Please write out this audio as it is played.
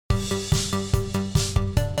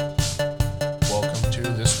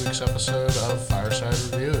episode of Fireside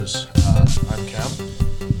Reviews. I'm Cam.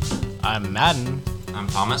 I'm Madden. I'm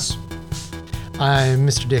Thomas. I'm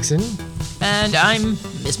Mr. Dixon. And I'm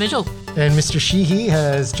Miss Mitchell. And Mr. Sheehy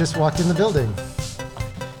has just walked in the building.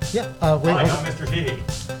 Yeah, wait. Hi, I'm Mr. Sheehy.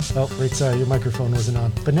 Oh, wait, sorry, your microphone wasn't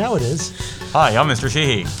on. But now it is. Hi, I'm Mr.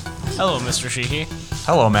 Sheehy. Hello, Mr. Sheehy.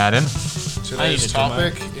 Hello, Madden. Today's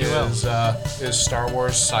topic is Star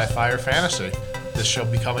Wars sci-fi or fantasy. This shall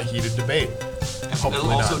become a heated debate.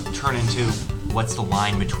 It'll also turn into what's the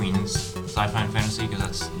line between sci-fi and fantasy, because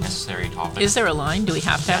that's a necessary topic. Is there a line? Do we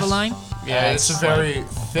have to have a line? Yeah, it's a very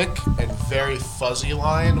thick and very fuzzy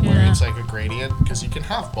line where it's like a gradient, because you can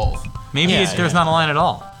have both. Maybe there's not a line at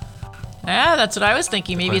all. Yeah, that's what I was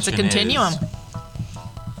thinking. Maybe it's a Question continuum.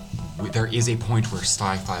 There is a point where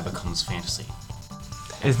sci-fi becomes fantasy.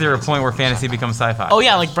 Is there a point where fantasy becomes sci-fi? Oh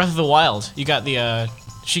yeah, like Breath of the Wild. You got the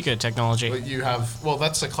Sheikah technology. But you have, well,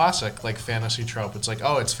 that's a classic like fantasy trope. It's like,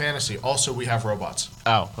 oh, it's fantasy. Also, we have robots.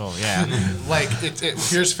 Oh yeah. Like,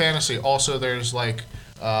 here's fantasy. Also, there's like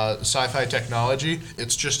sci-fi technology.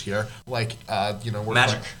 It's just here. Like, we're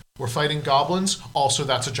Magic. We're fighting goblins. Also,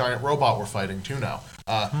 that's a giant robot we're fighting too now.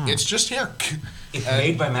 It's just here. It's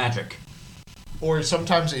made by magic. Or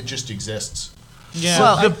sometimes it just exists. Yeah.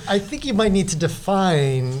 Well, I think you might need to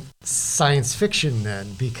define science fiction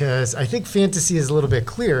then, because I think fantasy is a little bit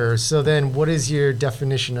clearer. So then what is your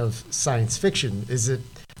definition of science fiction? Is it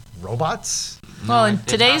robots? Well, in It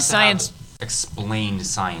today's has to have science, explained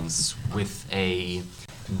science with a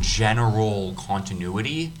general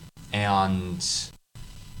continuity and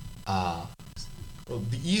Well,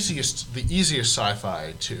 the easiest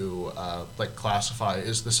sci-fi to classify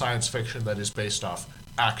is the science fiction that is based off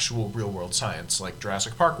actual real-world science, like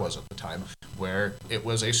Jurassic Park was at the time, where it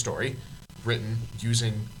was a story written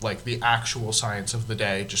using like the actual science of the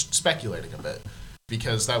day, just speculating a bit,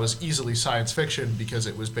 because that was easily science fiction because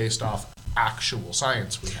it was based off actual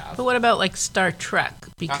science we have. but what about like Star Trek?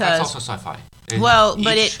 that's Because also sci-fi.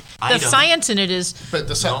 the science in it is But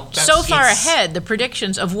the No, that's- so far it's- ahead, the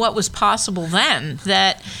predictions of what was possible then,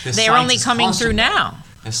 that The they're only science is coming through constant. now.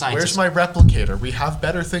 The science Where's is- my replicator? We have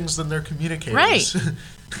better things than their communicators. Right.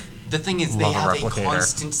 The thing is, they Love a have a replicator.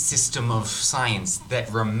 constant system of science that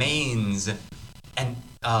remains and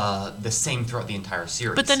the same throughout the entire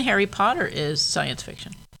series. But then Harry Potter is science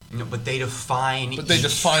fiction. No, but they define. But they each-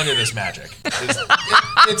 define it as magic.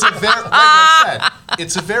 It's a very, like I said,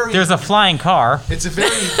 it's a very. There's a flying car. It's a very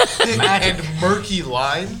thick Magic. and murky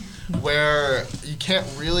line where you can't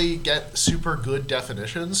really get super good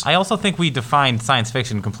definitions. I also think we defined science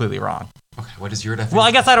fiction completely wrong. Okay, what is your definition? Well,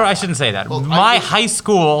 I guess I shouldn't say that. Well, My high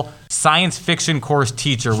school science fiction course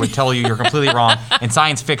teacher would tell you you're completely wrong, and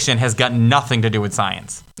science fiction has got nothing to do with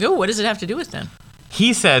science. Oh, what does it have to do with then?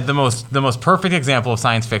 He said the most perfect example of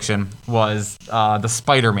science fiction was the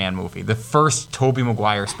Spider-Man movie, the first Tobey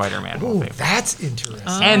Maguire Spider-Man Ooh, movie. that's interesting.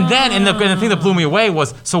 And then, and the thing that blew me away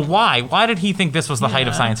was, so why? Why did he think this was the height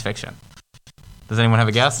of science fiction? Does anyone have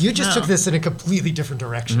a guess? You just took this in a completely different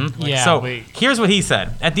direction. Yeah. So wait. here's what he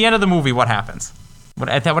said. At the end of the movie, what happens? No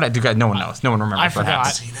one knows. No one remembers I what forgot.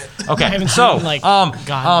 happens. I Okay, haven't so seen, like,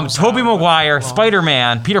 God knows Tobey how Maguire, long.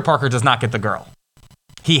 Spider-Man, Peter Parker does not get the girl.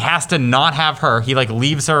 He has to not have her. He like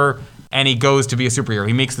leaves her and he goes to be a superhero.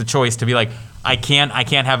 He makes the choice to be like, I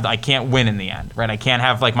can't win in the end, right? I can't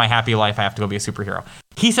have like my happy life. I have to go be a superhero.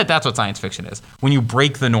 He said that's what science fiction is. When you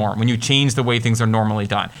break the norm, when you change the way things are normally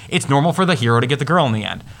done. It's normal for the hero to get the girl in the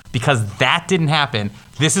end. Because that didn't happen.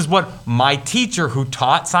 This is what my teacher who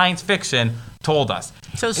taught science fiction told us.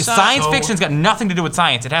 So Science fiction's got nothing to do with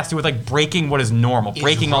science. It has to do with like breaking what is normal, Is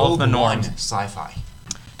breaking all of the Rogue norms. One sci-fi.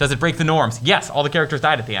 Does it break the norms? Yes, all the characters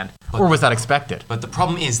died at the end. Or was that expected? But the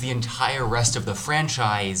problem is the entire rest of the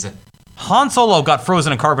franchise Han Solo got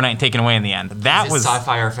frozen in carbonite and taken away in the end. That is was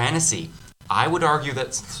sci-fi or fantasy. I would argue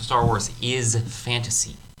that Star Wars is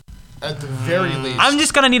fantasy. At the very least. I'm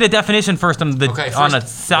just gonna need a definition first on Okay, on a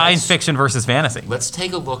first, science let's- fiction versus fantasy. Let's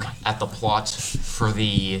take a look at the plot for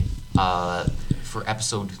the for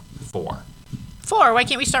episode 4. 4. Why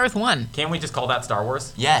can't we start with 1? Can't we just call that Star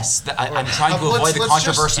Wars? Yes, I'm trying to let's- avoid the let's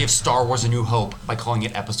controversy of Star Wars: A New Hope by calling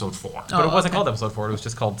it Episode 4. But it wasn't okay. called Episode 4. It was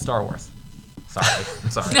just called Star Wars. Sorry, I'm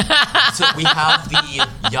sorry. So we have the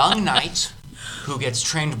young knight who gets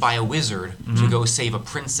trained by a wizard to go save a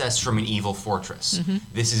princess from an evil fortress.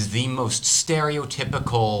 This is the most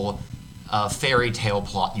stereotypical fairy tale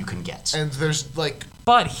plot you can get. And there's like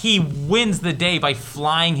But he wins the day by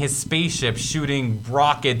flying his spaceship, shooting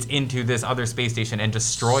rockets into this other space station and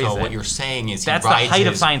destroys it. So what you're saying is That's the height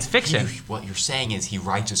of science fiction. What you're saying is he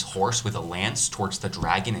rides his horse with a lance towards the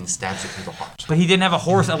dragon and stabs it through the heart. But he didn't have a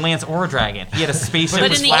horse, a lance, or a dragon. He had a spaceship But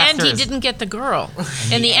with in the end, he blasters. didn't get the girl.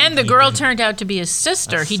 In the end, the girl turned out to be his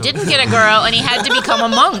sister. He didn't get a girl, and he had to become a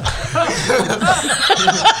monk.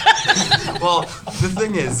 Well, the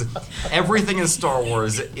thing is, everything in Star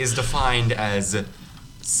Wars is defined as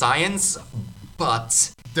science,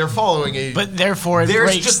 but They're following a. But therefore, it there's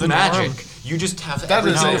breaks just the magic. norm. You just have That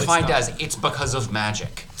is- everything No, it's defined not. as it's because of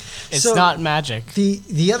magic. It's So- not magic.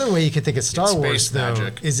 The other way you could think of Star It's Wars space though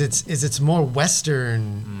magic. is it's more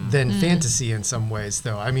Western than fantasy in some ways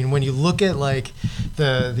though. I mean, when you look at like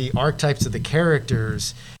the archetypes of the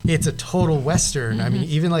characters, it's a total Western. I mean,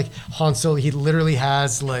 even like Han Solo, he literally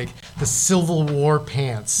has like the Civil War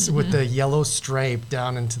pants with the yellow stripe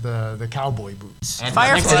down into the cowboy boots. And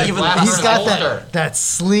Firefly. next to Even blaster He's got holster. that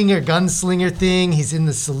gunslinger thing. He's in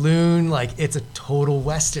the saloon. Like it's a total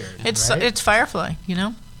Western. It's right? Firefly, you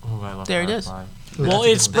know? Ooh, I love There it is. Firefly. Well,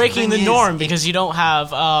 it's breaking the thing is, norm because you don't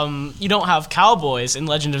have cowboys in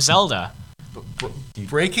Legend of Zelda.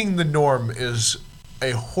 Breaking the norm is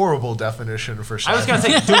a horrible definition for I was science. gonna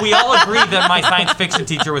say, do we all agree that my science fiction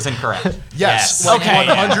teacher was incorrect? Yes, Yes. like Okay.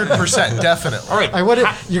 100%, definitely. All right. I would.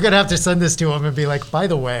 You're gonna have to send this to him and be like, by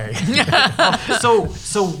the way. So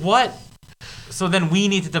what? So then we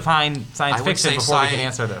need to define science I would fiction say before we can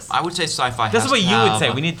answer this. I would say sci-fi. This has is what to you would have- say.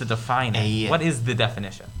 We need to define it. a- What is the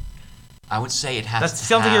definition? I would say it has That to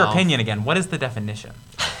sounds like your have- opinion again. What is the definition?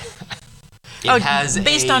 It has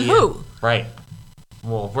based a- on who? Right.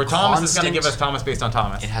 Well, where Thomas is going to Constant- give us Thomas based on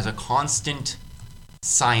Thomas. It has a constant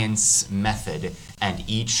science method, and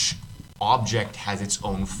each object has its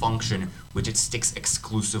own function, which it sticks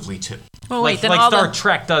exclusively to. Well, wait, like then like all Star the...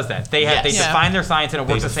 Trek does that. They have they Yes. Yeah. define their science and it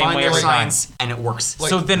They works the same define way their every time. science, and it works.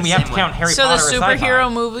 So then we have to same count way. Harry So the Potter as sci-fi.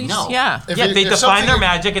 superhero movies? No. Yeah. If Yeah, it- they if define their something-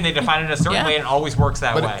 magic and they define it in a certain Yeah. way and it always works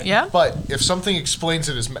that But way. Yeah. But if something explains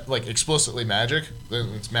it as like explicitly magic, then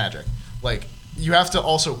it's magic. Like you have to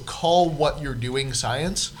also call what you're doing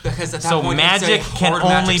science. Because at that So point, it's magic a can hard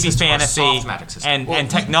only magic be system or a fantasy soft magic system. and, Well, and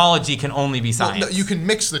technology can only be Well, science. no, you can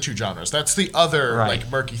mix the two genres. That's the other Right. like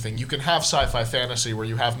murky thing. You can have sci-fi fantasy where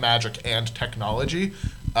you have magic and technology,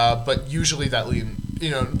 but usually that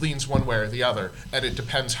leans one way or the other, and it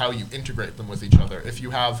depends how you integrate them with each other. If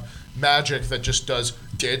you have magic that just does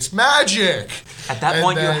it's magic, At that and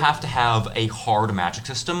point, then- you have to have a hard magic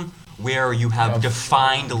system where you have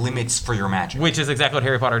defined limits for your magic. Which is exactly what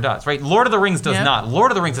Harry Potter does, right? Lord of the Rings does Yeah. not. Lord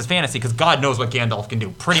of the Rings is fantasy because God knows what Gandalf can do.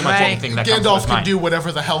 Pretty much Right. anything that comes to Gandalf his can mind. do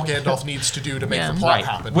whatever the hell Gandalf needs to do to make Yeah. the plot Right.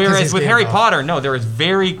 happen. Whereas he's with Harry Gandalf. Potter, no, there is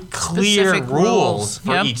very clear Specific rules rules.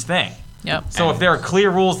 for Yep. each thing. Yep. So if there are clear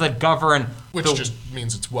rules that govern, Which the- just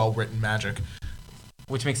means it's well-written magic.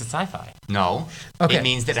 which makes it sci-fi. No. Okay. It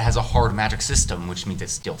means that it has a hard magic system, which means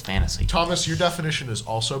it's still fantasy. Thomas, your definition is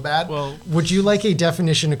also bad. Well, Would you like a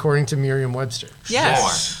definition according to Merriam-Webster?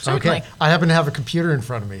 Yes. Certainly. Okay. I happen to have a computer in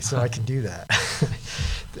front of me, so I can do that.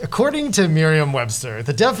 According to Merriam-Webster,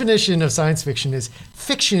 the definition of science fiction is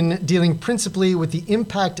fiction dealing principally with the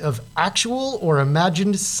impact of actual or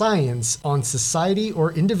imagined science on society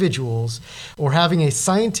or individuals, or having a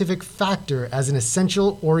scientific factor as an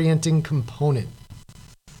essential orienting component.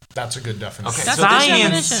 That's a good definition. Okay. That's a good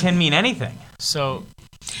Science definition. can mean anything. so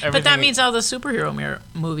But that everything- means all the superhero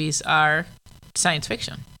movies are science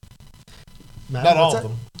fiction. Matt, Not what's all of that?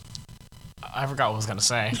 them. I forgot what I was gonna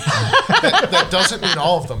say. That doesn't mean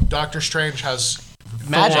all of them. Doctor Strange has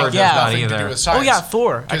Magic, Thor does yeah. not nothing to either. do with science. Oh yeah,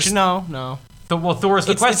 Thor. 'Cause Actually, no. Well, Thor is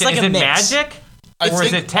the It's question. like Is a it mix. magic? I Or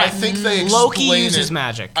is think, it tech? I think they Loki explain uses it,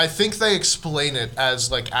 magic. I think they explain it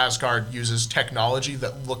as like Asgard uses technology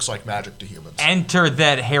that looks like magic to humans. Enter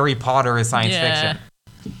that Harry Potter is science Yeah.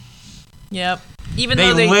 fiction. Yep. Even They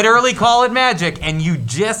though they literally call it magic, and you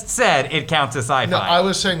just said it counts as sci-fi. No, I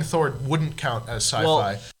was saying Thor wouldn't count as sci-fi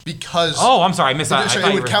Well- because. Oh, I'm sorry, I missed that. I So thought it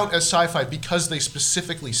you would were- count as sci-fi because they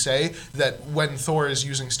specifically say that when Thor is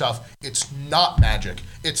using stuff, it's not magic.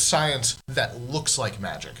 It's science that looks like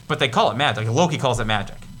magic. But they call it magic. Loki calls it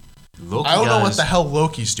magic. Loki I don't know what does. the hell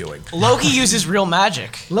Loki's doing. Loki uses real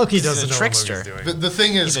magic. Loki He's doesn't a know trickster. what Loki's doing. The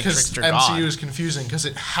thing is, He's a because trickster MCU god. is confusing because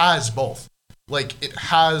it has both. Like, it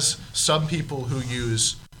has some people who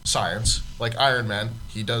use science, like Iron Man.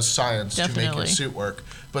 He does science to make Definitely. his suit work.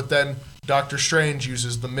 But then Doctor Strange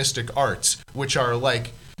uses the mystic arts, which are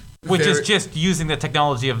like. Which is very- just using the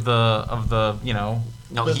technology of the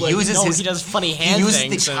No, But, he like, uses no, his. he does funny He hand uses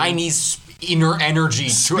things the and- Chinese inner energy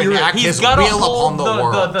to enact He's his got to will hold upon the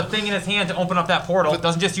world. the thing in his hand to open up that portal. It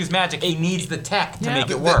doesn't just use magic. He needs the tech to make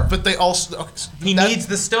it But work. but they also He needs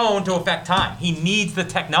the stone to affect time. He needs the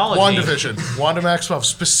technology. WandaVision. Wanda Maximoff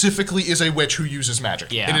specifically is a witch who uses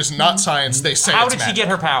magic. Yeah. It is not science. They say How it's did she magic. get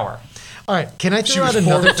her power? All right, can I She throw was out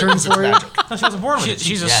born another with it term 'cause it's for you? magic. No, she wasn't born with it.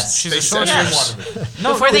 She's a Yes. she's They a said sorceress. she wanted it.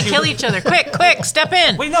 No, Before they she- kill each other. Quick, step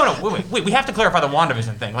in. Wait, no, wait. We have to clarify the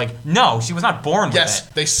WandaVision thing. Like, no, she was not born with Yes,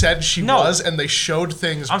 it. they said she No. was, and they showed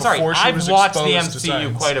things I'm sorry. before she I've was watched the exposed to MCU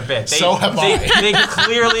science. quite a bit. So have I. They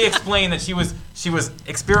clearly explain that she was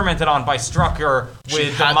experimented on by Strucker She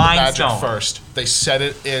with the had Mind magic Stone. first. They said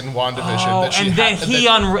it in WandaVision Oh, that she and then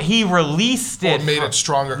had, he released it. or made for- it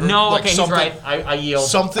stronger. No, like okay, he's something- right. I yield.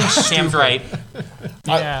 Something Sam's stupid. right.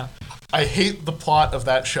 Yeah. I hate the plot of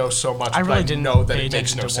that show so much, I really but I didn't know that pay it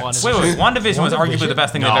makes no attention to sense. WandaVision. Wait. WandaVision was arguably WandaVision? the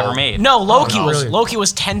best thing No. they've ever made. No, Loki no. was Really? Loki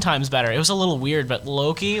was 10 times better. It was a little weird, but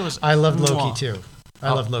Loki was. I loved Loki Mwah. too. I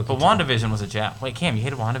loved Loki. But too. WandaVision was a gem. Wait, Cam, you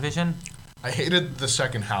hated WandaVision? I hated the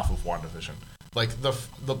second half of WandaVision. Like the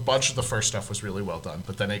bunch of the first stuff was really well done,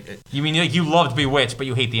 but then You mean like you loved Bewitched, but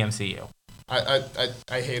you hate the MCU?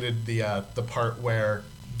 I hated the part where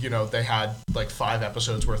they had like 5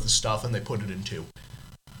 episodes worth of stuff and they put it in 2.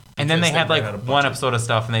 And then Because they had they like ran out of one budget. episode of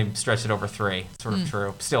stuff, and they stretched it over 3. Sort of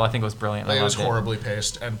true. Still, I think it was brilliant. I Like, it was loved horribly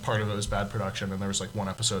paced, and part of it was bad production. And there was like one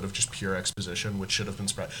episode of just pure exposition, which should have been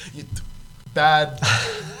spread. Bad.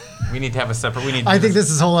 We need to have a separate. We need. I think this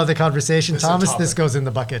is a whole other conversation. This is a Thomas, topic. this goes in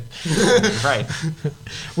the bucket. right.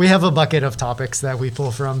 We have a bucket of topics that we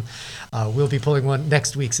pull from. We'll be pulling one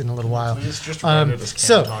next week's in a little while. Please just write it as Cam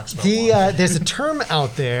So talks about there's a term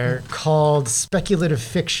out there called speculative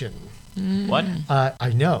fiction. What?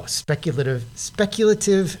 I know speculative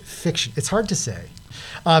fiction. It's hard to say.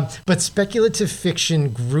 But speculative fiction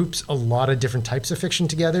groups a lot of different types of fiction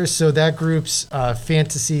together. So that groups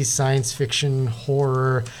fantasy, science fiction,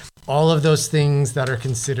 horror, all of those things that are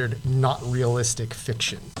considered not realistic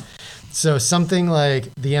fiction. So something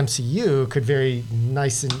like the MCU could very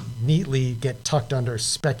nice and neatly get tucked under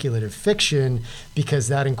speculative fiction because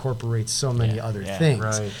that incorporates so many other things.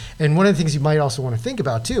 right. And one of the things you might also want to think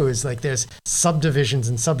about too is like there's subdivisions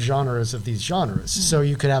and subgenres of these genres. So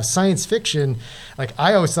you could have science fiction. Like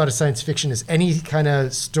I always thought of science fiction as any kind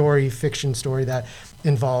of fiction story that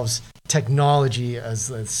involves technology as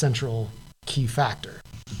the central key factor.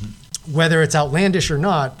 Whether it's outlandish or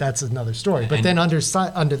not, that's another story. But then under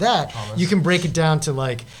that, you can break it down to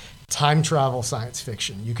like time travel science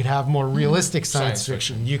fiction. You could have more realistic science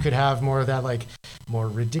fiction. You could have more of that like more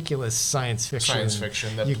ridiculous science fiction. science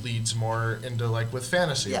fiction that You- bleeds more into like with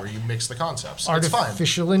fantasy, where you mix the concepts.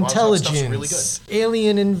 Artificial it's fine. A lot of that stuff's intelligence, really good.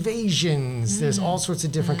 alien invasions. There's all sorts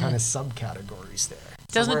of different kind of subcategories there.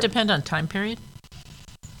 Doesn't we're- it depend on time period?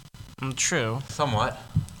 True. Somewhat.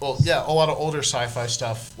 Well, yeah, a lot of older sci-fi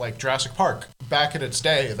stuff like Jurassic Park. Back in its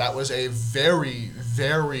day, that was a very,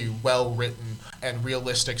 very well-written and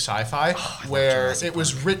realistic sci-fi where it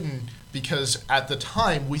was written because at the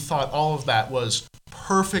time we thought all of that was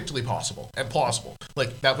perfectly possible and plausible.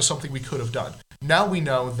 Like that was something we could have done. Now we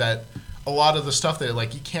know that a lot of the stuff that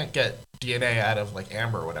like you can't get DNA out of like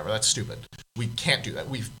amber or whatever. That's stupid. We can't do that.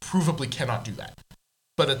 We provably cannot do that.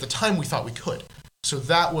 But at the time we thought we could. So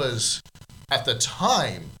that was, at the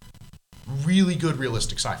time, really good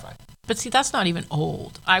realistic sci-fi. But see, that's not even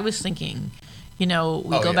old. I was thinking, we Oh,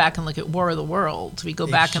 go yeah. back and look at War of the Worlds. We go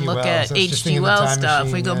back and H.G. look Wells. at I was just H.G. thinking the Wells Time stuff.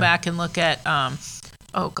 We Machine, go yeah. back and look at,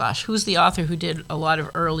 who's the author who did a lot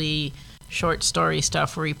of early short story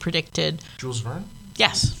stuff where he predicted? Jules Verne?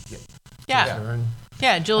 Yes. Yeah.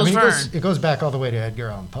 Yeah, Jules I mean, Verne. it goes back all the way to Edgar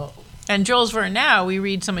Allan Poe. And Jules Verne now, we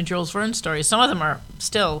read some of Jules Verne's stories. Some of them are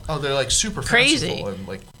still Oh, they're like super Crazy. fanciful and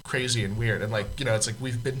like crazy and weird. And like, it's like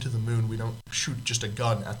we've been to the moon. We don't shoot just a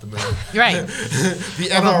gun at the moon. right. The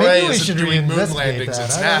Well, maybe NRA we isn't should doing moon reinvestigate landings.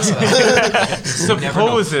 that. It's I NASA.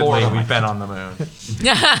 Supposedly, we've been on the moon.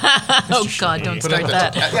 Oh God, don't But start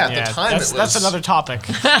that. at the time, that's, it was that's another topic.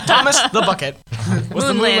 Thomas, the bucket. Was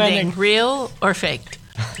the Moon landing real or fake?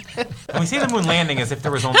 And we say the moon landing as if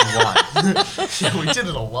there was only one, we did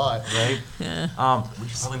it a lot. right? We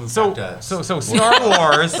should probably move So, back to so Star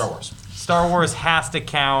Wars. Star Wars. Star Wars has to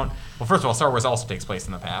count. Well, first of all, Star Wars also takes place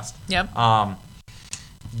in the past. Yep.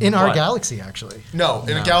 In our What? galaxy, actually. No,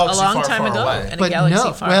 in a A galaxy long far, time far ago, away. in a But galaxy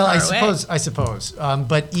no, far, well, far I away. suppose.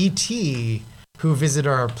 But ET, who visit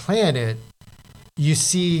our planet, you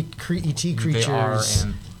see ET creatures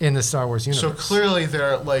in the Star Wars universe. So clearly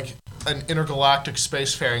they're like an intergalactic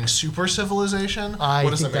spacefaring super civilization. I what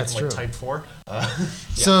does think that make that's them, like true. Type 4?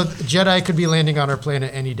 So Jedi could be landing on our planet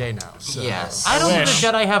any day now. So. yes. I don't think wish. the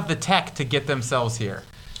Jedi have the tech to get themselves here.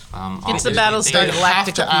 It's the They Battlestar have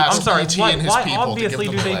Galactica to ask I'm sorry, E.T. why- and his why people obviously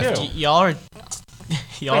to do give them they a do? lift. Y'all are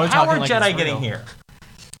Wait, how talking are like Jedi it's getting real. here?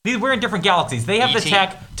 We're in different galaxies. They have the E.T.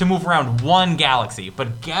 tech to move around one galaxy,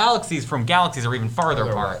 but galaxies from galaxies are even farther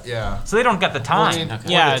Farther apart. away, yeah. So they don't get the time mean, or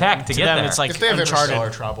Yeah, the tech to get them there. it's like If they have Uncharted. interstellar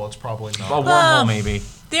travel, it's probably not. a wormhole, maybe.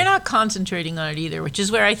 They're not concentrating on it either, which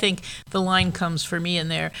is where I think the line comes for me in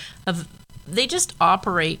there. Of they just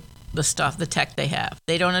operate the stuff, the tech they have.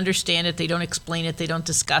 They don't understand it. They don't explain it. They don't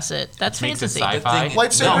discuss it. That's Makes it fantasy. sci-fi. thing-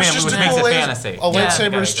 Lightsaber's No, just which a makes cool it laser. fantasy. A Yeah. lightsaber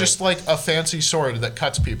Okay, is just like a fancy sword that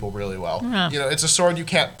cuts people really well. You know, it's a sword you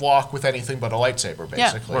can't block with anything but a lightsaber,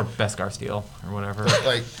 Yeah. basically. Or Beskar steel or whatever.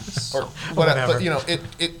 Like, or whatever. But you know,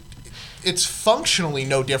 it's functionally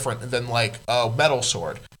no different than like a metal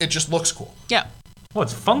sword. It just looks cool. Yeah. Well,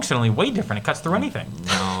 it's functionally way different. It cuts through anything.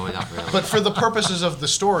 No, not really. But for the purposes of the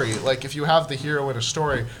story, like if you have the hero in a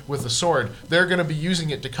story with a sword, they're going to be using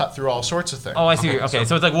it to cut through all sorts of things. Oh, I see. Okay,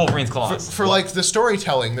 so it's like Wolverine's claws. For like the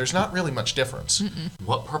storytelling, there's not really much difference.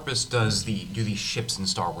 What purpose do these ships in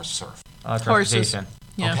Star Wars serve? Transportation.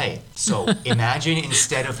 Yeah. Okay, so imagine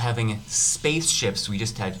instead of having spaceships, we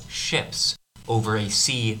just had ships over a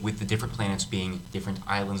sea with the different planets being different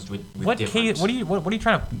islands with What different. are you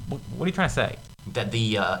trying to say? That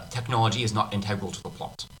the technology is not integral to the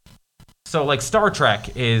plot. So like Star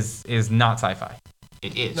Trek is not sci-fi.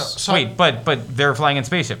 It is. No, so Wait, but they're flying in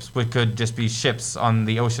spaceships, which could just be ships on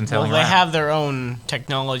the ocean Well, sailing they around. have their own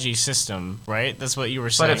technology system, right? That's what you were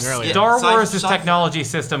But saying if earlier. Star Sci- Wars' sci- technology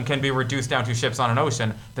system can be reduced down to ships on an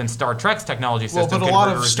ocean, then Star Trek's technology well, system but a can lot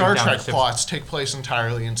be of reduced Star down Trek to ships, plots take place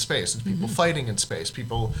entirely in space. It's people fighting in space.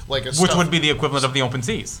 People like it's which stuff- would be the equivalent of the open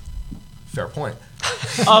seas. fair point.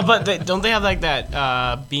 But don't they have like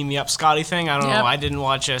that beam me up Scotty thing? I don't Yep. know. I didn't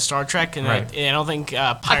watch Star Trek, and Right. I don't think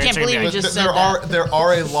pirates can't are believe gonna we be just There said are that. there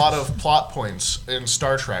are a lot of plot points in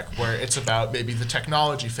Star Trek where it's about maybe the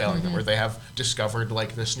technology failing them, where they have discovered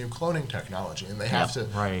like this new cloning technology, and they have to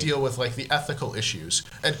Right. deal with like the ethical issues.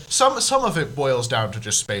 And some of it boils down to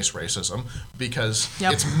just space racism, because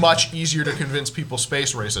Yep. it's much easier to convince people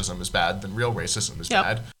space racism is bad than real racism is Yep.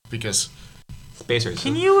 bad, because Spacers.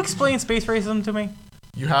 Can you explain space racism to me?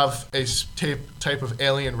 you have a type of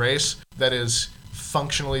alien race that is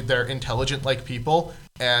functionally they're intelligent like people,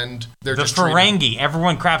 and they're The just treated, Ferengi.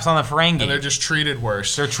 Everyone craps on the Ferengi. and they're just treated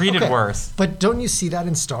worse. They're treated Okay. worse. But don't you see that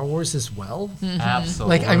in Star Wars as well?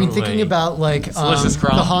 Absolutely. Like, I mean, thinking about like Delicious the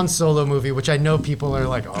crumb. Han Solo movie, which I know people are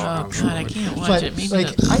like, oh, Oh, Han Solo God, I movie." can't watch but, it. Maybe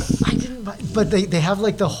like, that's- I didn't. But they have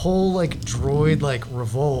like the whole like droid like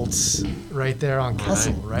revolts right there on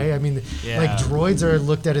Kessel, right? I mean, Yeah. like droids are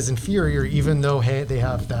looked at as inferior, even though they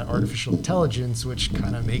have that artificial intelligence, which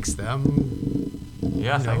kind of makes them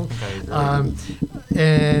Yes, I know? think I agree.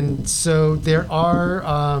 And so there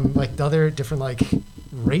are like the other different like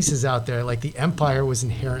races out there. Like the Empire was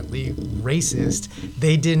inherently racist.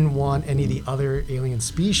 They didn't want any of the other alien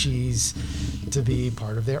species to be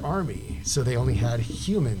part of their army, so they only had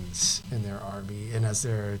humans in their army and as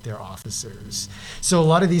their officers. So a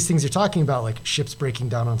lot of these things you're talking about, like ships breaking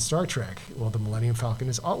down on Star Trek, well, the Millennium Falcon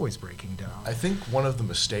is always breaking down. I think one of the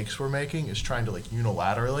mistakes we're making is trying to like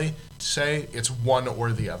unilaterally say it's one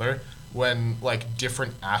or the other, when like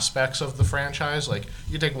different aspects of the franchise, like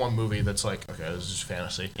you take one movie that's like, okay, this is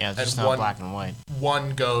fantasy, Yeah, it's and just not black and white.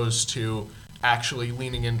 one goes to actually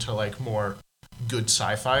leaning into like more good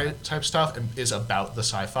sci-fi type stuff and is about the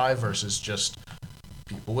sci-fi versus just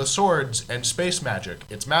people with swords and space magic.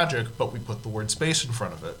 It's magic, but we put the word space in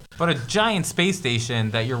front of it. But a giant space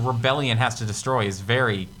station that your rebellion has to destroy is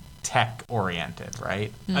very tech oriented,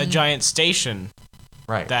 right? A giant station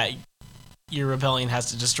Right. that your rebellion has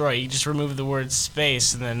to destroy. You just remove the word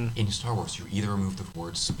space, and then In Star Wars, you either remove the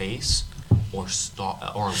word space or star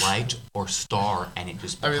or light or star, and it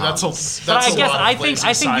just I becomes. mean, that's But I a guess lot of I think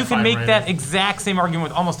lazy you can sci-fi make writing. that exact same argument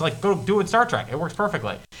with almost like go do it Star Trek. It works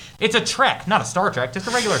perfectly. It's a Trek, not a Star Trek, just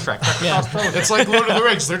a regular Trek. Yeah. It's like Lord of the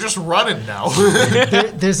Rings. They're just running now.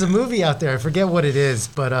 There's a movie out there. I forget what it is,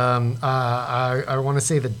 but I want to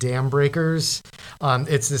say The Dam Breakers.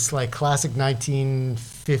 It's this like classic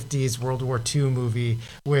 1950s World War II movie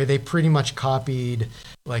where they pretty much copied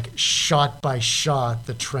like shot by shot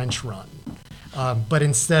the trench run. But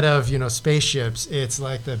instead of spaceships, it's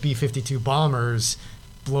like the B-52 bombers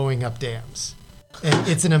blowing up dams. And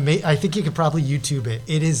it's an amazing. I think you could probably YouTube it.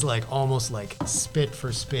 It is like almost like spit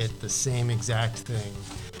for spit the same exact thing.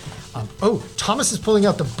 Thomas is pulling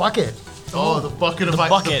out the bucket. Oh, the bucket of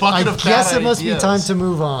bucket. I of guess bad it must be ideas. time to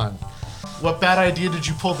move on. What bad idea did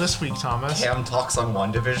you pull this week, Thomas? Cam talks on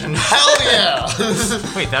one division. Hell yeah!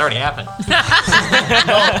 Wait, that already happened.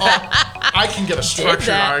 I I can get a structured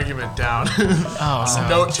that. argument down. Oh, Some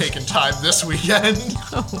no. note-taking time this weekend.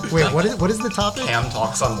 Wait, what is the topic? Cam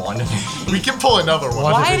talks on WandaVision. We can pull another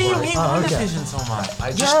one. Why do you hate Oh, okay. WandaVision so much?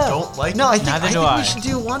 I just don't like No, it. I think, Neither I do think I. we should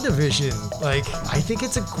do WandaVision. Like, I think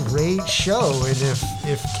it's a great show, and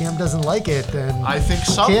if Cam doesn't like it, then I think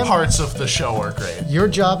some Cam- parts of the show are great. your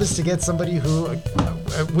job is to get somebody who,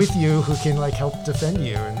 with you, who can like help defend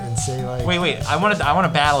you and say like, Wait. I want to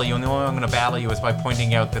battle you, and the only way I'm going to battle you is by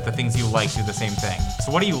pointing out that the things you like do the same thing.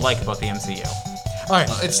 So what do you like about the MCU? all right,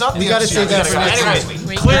 It's not You the gotta MCU. say that for next Anyways,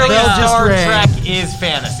 week. clearly Bell just Star rang. Trek is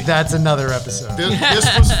fantasy. that's another episode.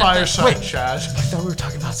 This was Fireside Chat. I thought we were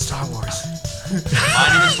talking about Star Wars. My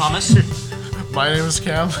name is Thomas. My name is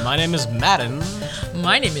Cam. My name is Madden.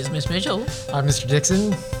 My name is Miss Mitchell. I'm Mr.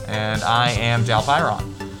 Dixon. And I am Jal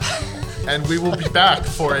Byron. And we will be back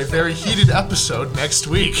for a very heated episode next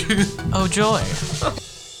week. Oh, joy.